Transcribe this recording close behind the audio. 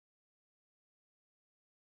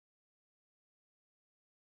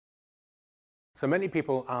So many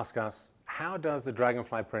people ask us, how does the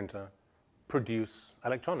Dragonfly printer produce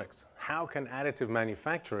electronics? How can additive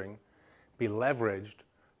manufacturing be leveraged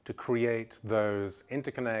to create those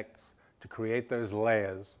interconnects, to create those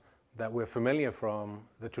layers that we're familiar from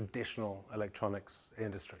the traditional electronics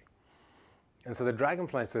industry? And so the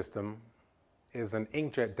Dragonfly system is an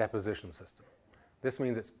inkjet deposition system. This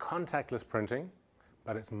means it's contactless printing,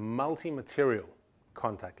 but it's multi-material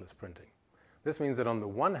contactless printing. This means that on the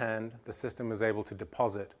one hand, the system is able to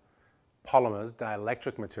deposit polymers,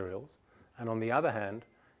 dielectric materials, and on the other hand,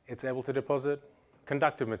 it's able to deposit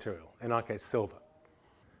conductive material, in our case, silver.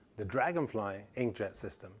 The Dragonfly inkjet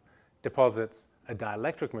system deposits a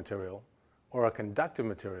dielectric material or a conductive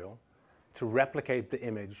material to replicate the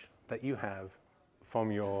image that you have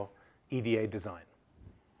from your EDA design.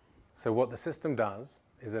 So what the system does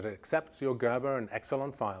is that it accepts your Gerber and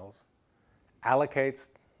Exelon files, allocates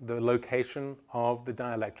the location of the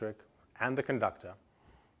dielectric and the conductor,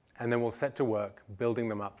 and then we'll set to work building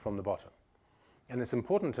them up from the bottom. And it's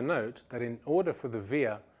important to note that in order for the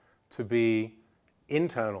via to be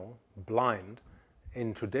internal, blind,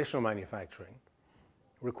 in traditional manufacturing,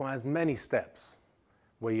 requires many steps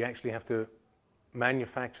where you actually have to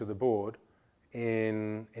manufacture the board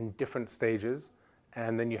in different stages,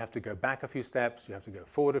 and then you have to go back a few steps, you have to go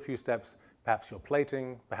forward a few steps, perhaps you're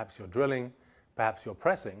plating, perhaps you're drilling, perhaps you're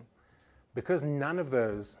pressing. Because none of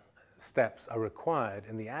those steps are required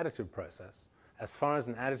in the additive process, as far as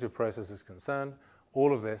an additive process is concerned,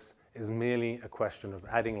 all of this is merely a question of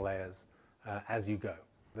adding layers as you go.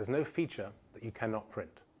 There's no feature that you cannot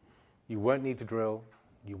print. You won't need to drill,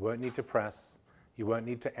 you won't need to press, you won't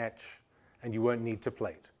need to etch, and you won't need to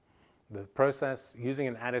plate. The process using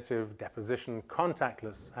an additive deposition,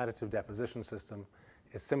 contactless additive deposition system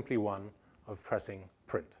is simply one of pressing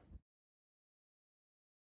print.